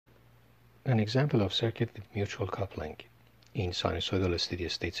An example of circuit with mutual coupling in sinusoidal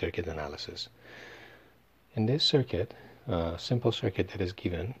steady-state circuit analysis. In this circuit, a simple circuit that is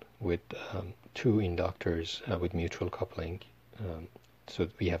given with two inductors with mutual coupling. So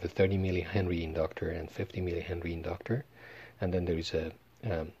we have a 30 millihenry inductor and 50 millihenry inductor, and then there is a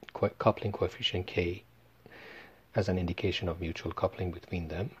coupling coefficient K as an indication of mutual coupling between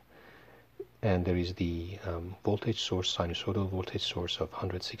them. And there is the voltage source, sinusoidal voltage source of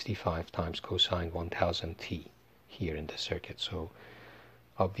 165 times cosine 1000 t here in the circuit. So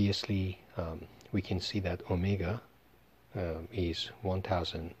obviously we can see that omega is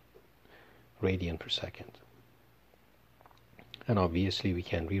 1000 radian per second. And obviously we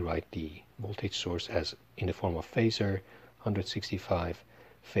can rewrite the voltage source as in the form of phasor 165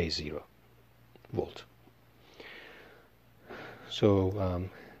 phase 0 volt. So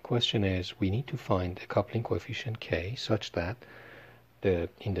question is, we need to find a coupling coefficient K such that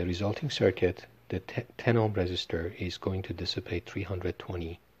in the resulting circuit the 10 ohm resistor is going to dissipate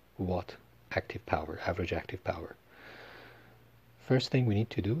 320 watt active power, average active power. First thing we need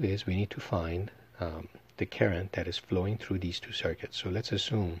to do is we need to find the current that is flowing through these two circuits. So let's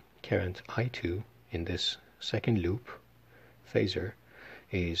assume current I2 in this second loop phasor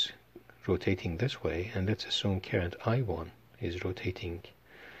is rotating this way, and let's assume current I1 is rotating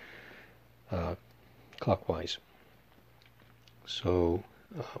clockwise. So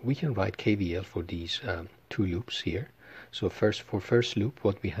we can write KVL for these two loops here. So for first loop,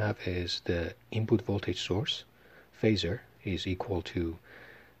 what we have is the input voltage source phasor is equal to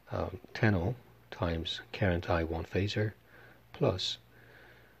 10 ohm times current I1 phasor plus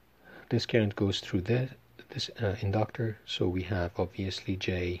this current goes through this inductor, so we have obviously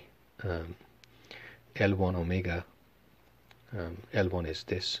J L1 omega. L1 is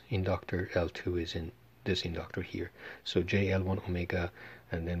this inductor, L2 is in this inductor here. So JL1 omega,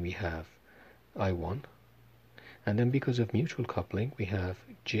 and then we have I1. And then because of mutual coupling, we have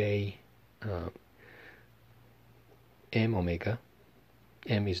J M omega.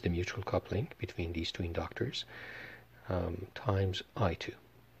 M is the mutual coupling between these two inductors, times I2.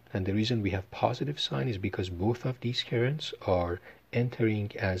 And the reason we have positive sign is because both of these currents are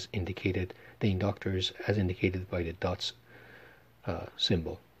entering as indicated, the inductors as indicated by the dots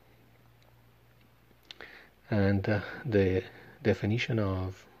symbol. And the definition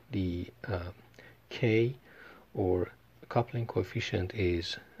of the K or coupling coefficient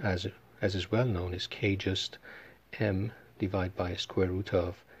is, as is well known, is K just M divided by square root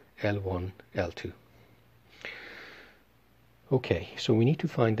of L1 L2. Okay, so we need to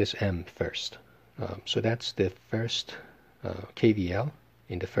find this M first. So that's the first KVL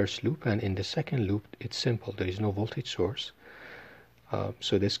in the first loop, and in the second loop it's simple. There is no voltage source.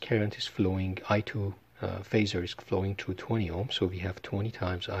 So this current is flowing, I2 phasor is flowing through 20 ohms, so we have 20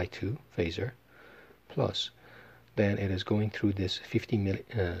 times I2 phasor plus, then it is going through this 50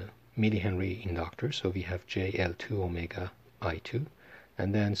 millihenry inductor, so we have JL2 omega I2,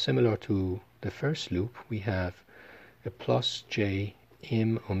 and then similar to the first loop we have a plus J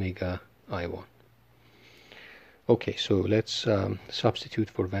M omega I1. Okay, so let's substitute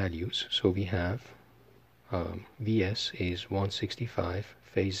for values. So we have Vs is 165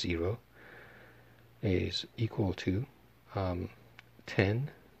 phase 0 is equal to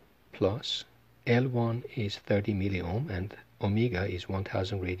 10 plus L1 is 30 milliohm and omega is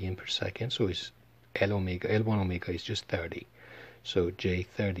 1000 radian per second, so it's L1 omega is just 30, so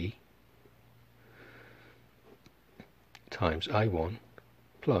J30 times I1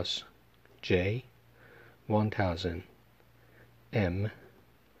 plus J 1000 M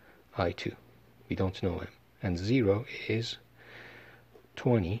I2, we don't know M, and 0 is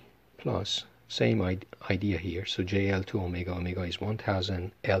 20 plus, same idea here, so JL2 omega, omega is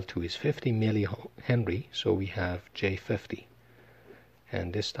 1000, L2 is 50 millihenry, so we have J50,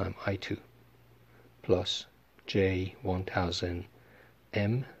 and this time I2 plus J1000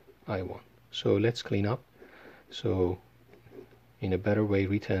 M I1. So let's clean up. So in a better way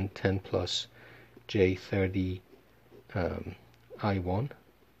written, 10 plus J30 I1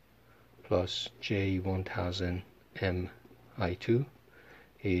 plus J1000 M I2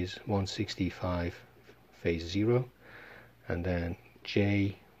 is 165 phase 0, and then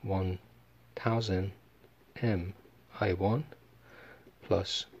J1000 M I1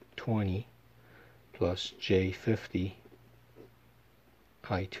 plus 20 plus J50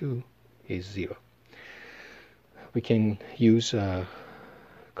 I2 is 0. We can use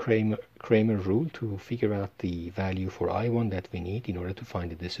Kramer rule to figure out the value for I1 that we need in order to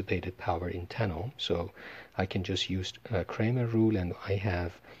find the dissipated power in 10 ohm. So I can just use Kramer rule, and I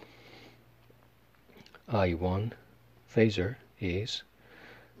have I1 phasor is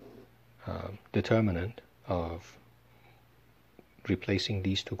determinant of replacing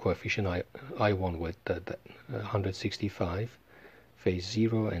these two coefficient I1 with the 165, phase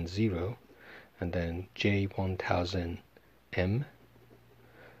 0 and 0, and then J1000M, and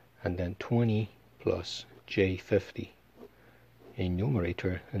then 20 plus J50 in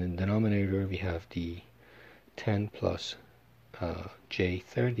numerator, and in denominator we have the 10 plus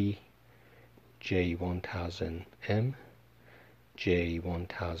J30, J1000M,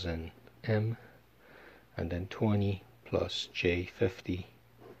 J1000M, and then 20 plus J50.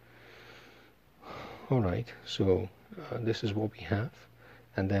 Alright, so this is what we have,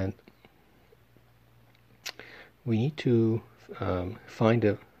 and then we need to find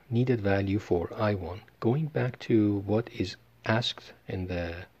a needed value for I1. Going back to what is asked in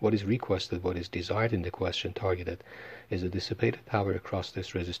what is requested, what is desired in the question targeted, is the dissipated power across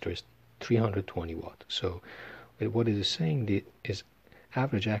this resistor is 320 watt. So what it is saying is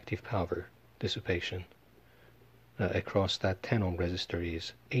average active power dissipation across that 10 ohm resistor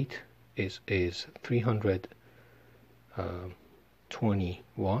is 320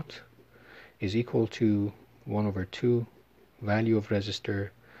 watt, is equal to 1/2 value of resistor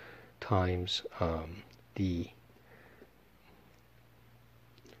times the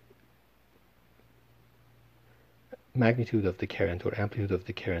magnitude of the current or amplitude of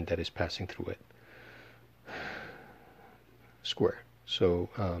the current that is passing through it square. So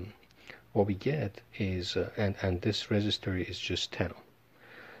what we get is, and this resistor is just 10 ohm.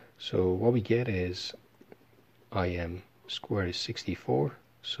 So what we get is Im square is 64,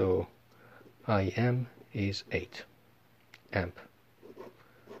 so Im is 8 amp.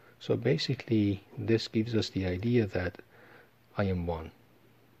 So basically this gives us the idea that Im1,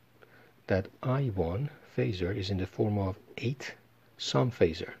 that I1 phasor is in the form of 8 some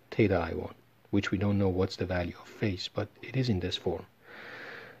phasor, theta I1, which we don't know what's the value of phase, but it is in this form.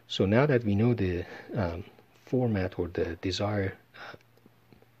 So now that we know the format or the desired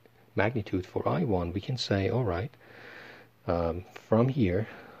magnitude for I1, we can say, alright, from here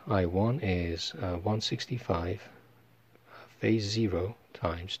I1 is 165 phase 0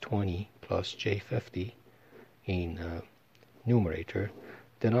 times 20 plus J50 in numerator.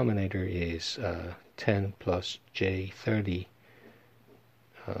 Denominator is 10 plus J30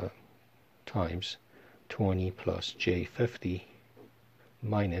 times 20 plus J50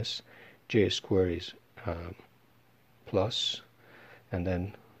 minus J square is plus, and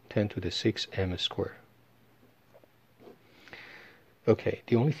then 10 to the 6 m square. Okay,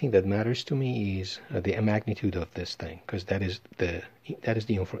 the only thing that matters to me is the magnitude of this thing, because that is the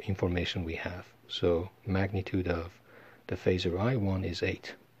information we have. So magnitude of the phasor I1 is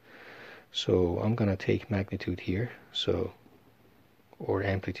 8. So I'm gonna take magnitude here, so, or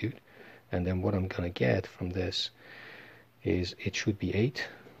amplitude, and then what I'm gonna get from this is it should be 8,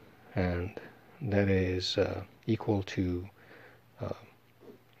 and that is equal to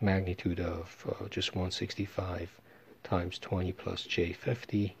magnitude of just 165 times 20 plus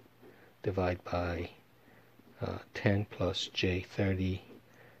J50 divided by 10 plus J30,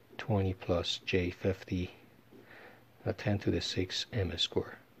 20 plus J50, 10 to the 6 m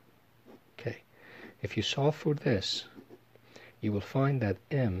square. Okay, if you solve for this, you will find that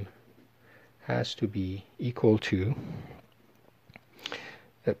m has to be equal to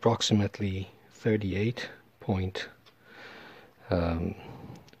approximately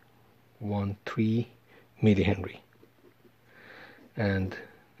 38.13 millihenry. And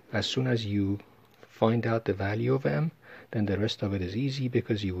as soon as you find out the value of m, then the rest of it is easy,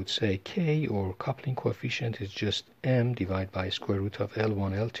 because you would say k, or coupling coefficient, is just m divided by square root of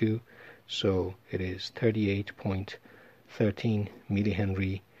L1 L2, so it is 38.13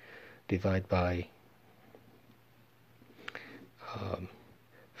 millihenry divided by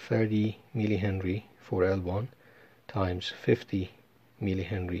 30 millihenry for L1 times 50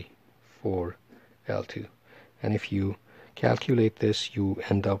 millihenry for L2. And if you calculate this, you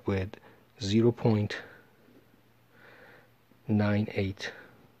end up with 0.98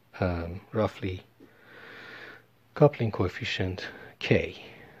 roughly coupling coefficient K.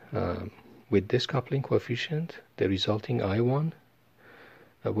 With this coupling coefficient, the resulting I1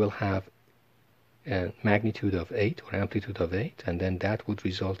 will have a magnitude of 8 or amplitude of 8, and then that would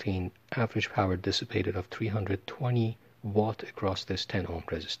result in average power dissipated of 320 watt across this 10 ohm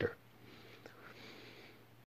resistor.